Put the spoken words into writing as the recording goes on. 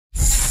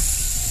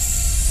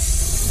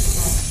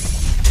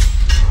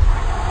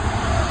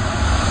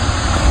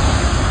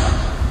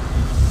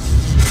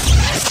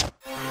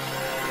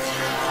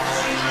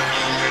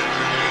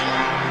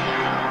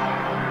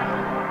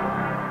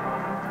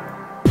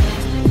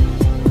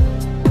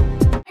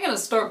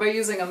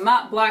using a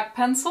matte black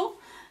pencil,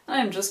 and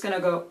I'm just going to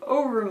go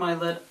over my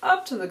lid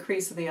up to the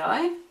crease of the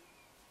eye.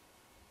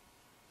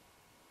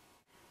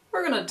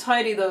 We're going to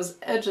tidy those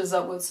edges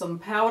up with some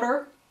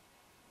powder.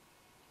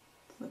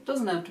 It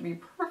doesn't have to be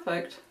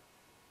perfect.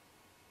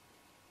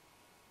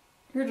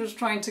 You're just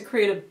trying to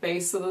create a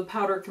base so the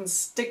powder can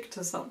stick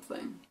to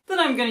something. Then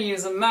I'm going to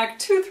use a MAC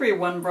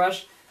 231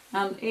 brush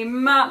and a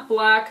matte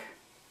black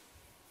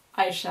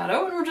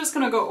eyeshadow, and we're just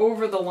going to go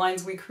over the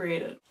lines we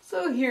created.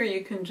 So here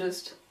you can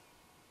just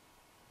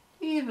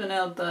even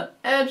out that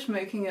edge,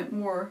 making it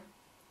more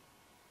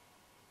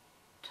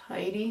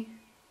tidy.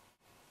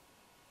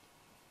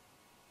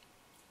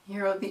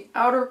 Here at the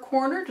outer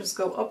corner, just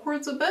go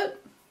upwards a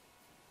bit.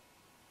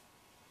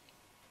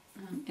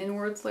 And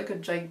inwards like a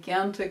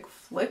gigantic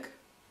flick.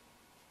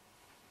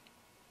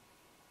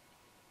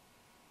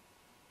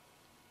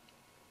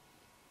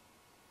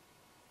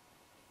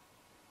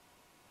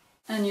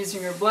 And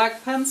using your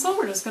black pencil,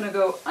 we're just going to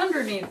go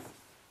underneath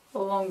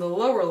along the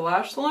lower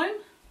lash line.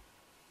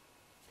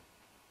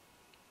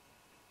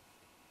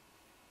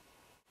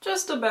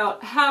 Just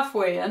about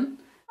halfway in.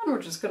 And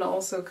we're just going to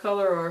also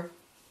color our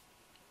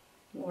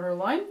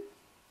waterline.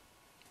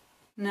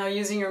 Now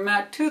using your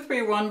MAC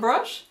 231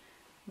 brush,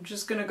 I'm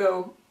just going to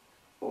go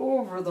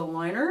over the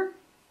liner.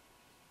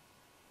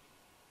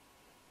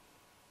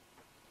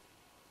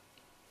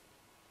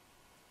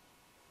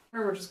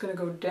 And we're just going to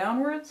go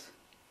downwards.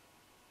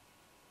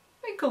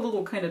 Make a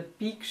little kind of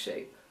beak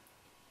shape.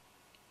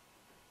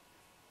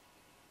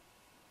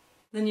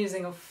 Then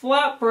using a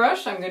flat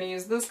brush, I'm going to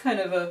use this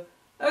kind of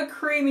a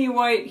creamy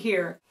white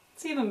here.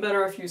 It's even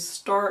better if you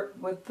start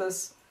with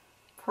this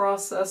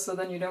process so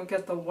then you don't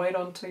get the white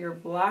onto your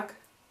black.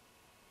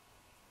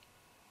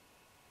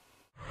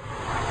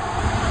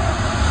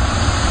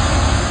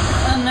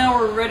 And now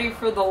we're ready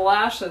for the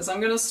lashes.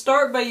 I'm going to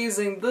start by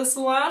using this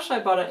lash. I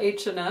bought at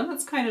H&M.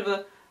 It's kind of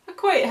a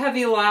quite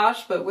heavy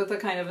lash, but with a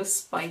kind of a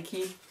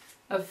spiky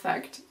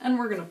effect. And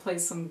we're going to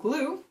place some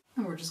glue,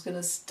 and we're just going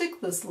to stick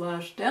this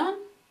lash down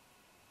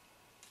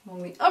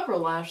along the upper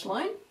lash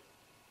line.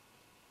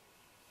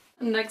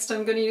 And next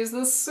I'm going to use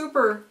this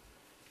super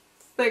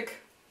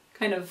thick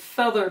kind of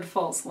feathered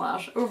false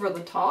lash over the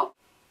top,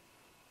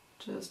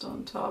 just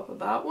on top of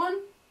that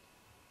one.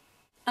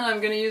 And I'm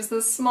going to use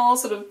this small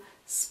sort of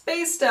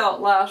spaced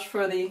out lash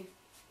for the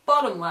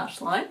bottom lash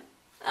line.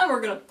 And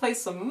we're going to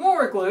place some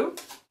more glue.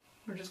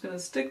 We're just going to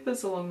stick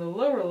this along the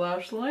lower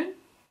lash line.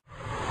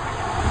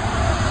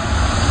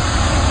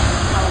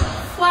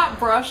 Flat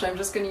brush, I'm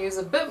just going to use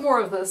a bit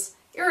more of this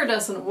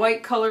iridescent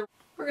white color.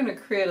 We're going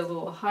to create a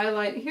little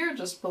highlight here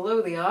just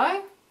below the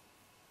eye.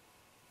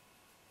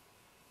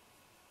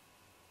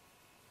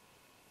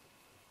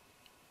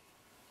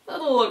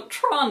 That'll look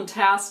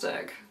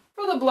Tron-tastic.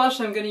 For the blush,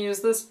 I'm going to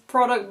use this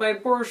product by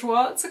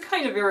Bourjois. It's a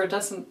kind of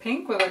iridescent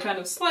pink with a kind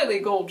of slightly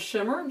gold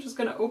shimmer. I'm just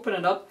going to open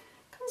it up.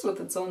 It comes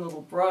with its own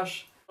little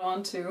brush.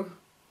 Onto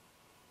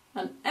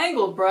an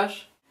angled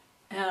brush,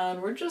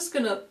 and we're just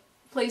going to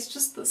place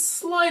just the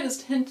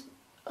slightest hint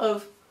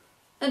of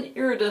an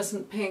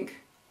iridescent pink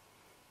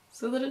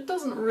so that it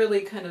doesn't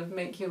really kind of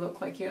make you look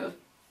like you have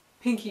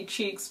pinky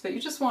cheeks, but you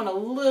just want a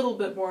little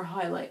bit more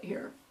highlight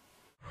here.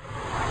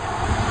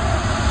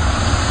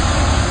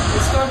 I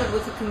started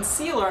with a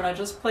concealer and I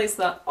just placed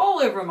that all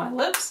over my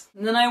lips,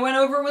 and then I went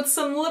over with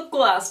some lip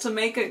gloss to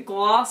make it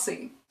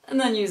glossy.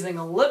 And then using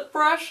a lip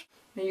brush,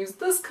 I use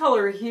this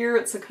color here.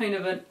 It's a kind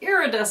of an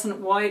iridescent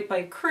white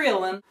by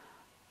Creolin.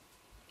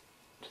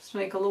 Just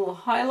make a little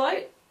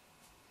highlight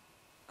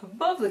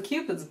above the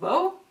Cupid's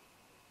bow.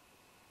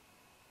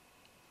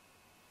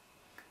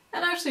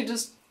 And actually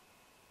just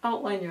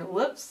outline your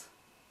lips.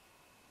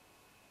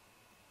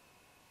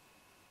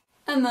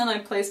 And then I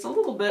placed a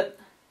little bit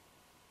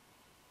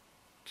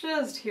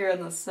just here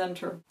in the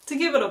center to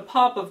give it a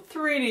pop of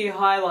 3D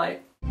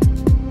highlight.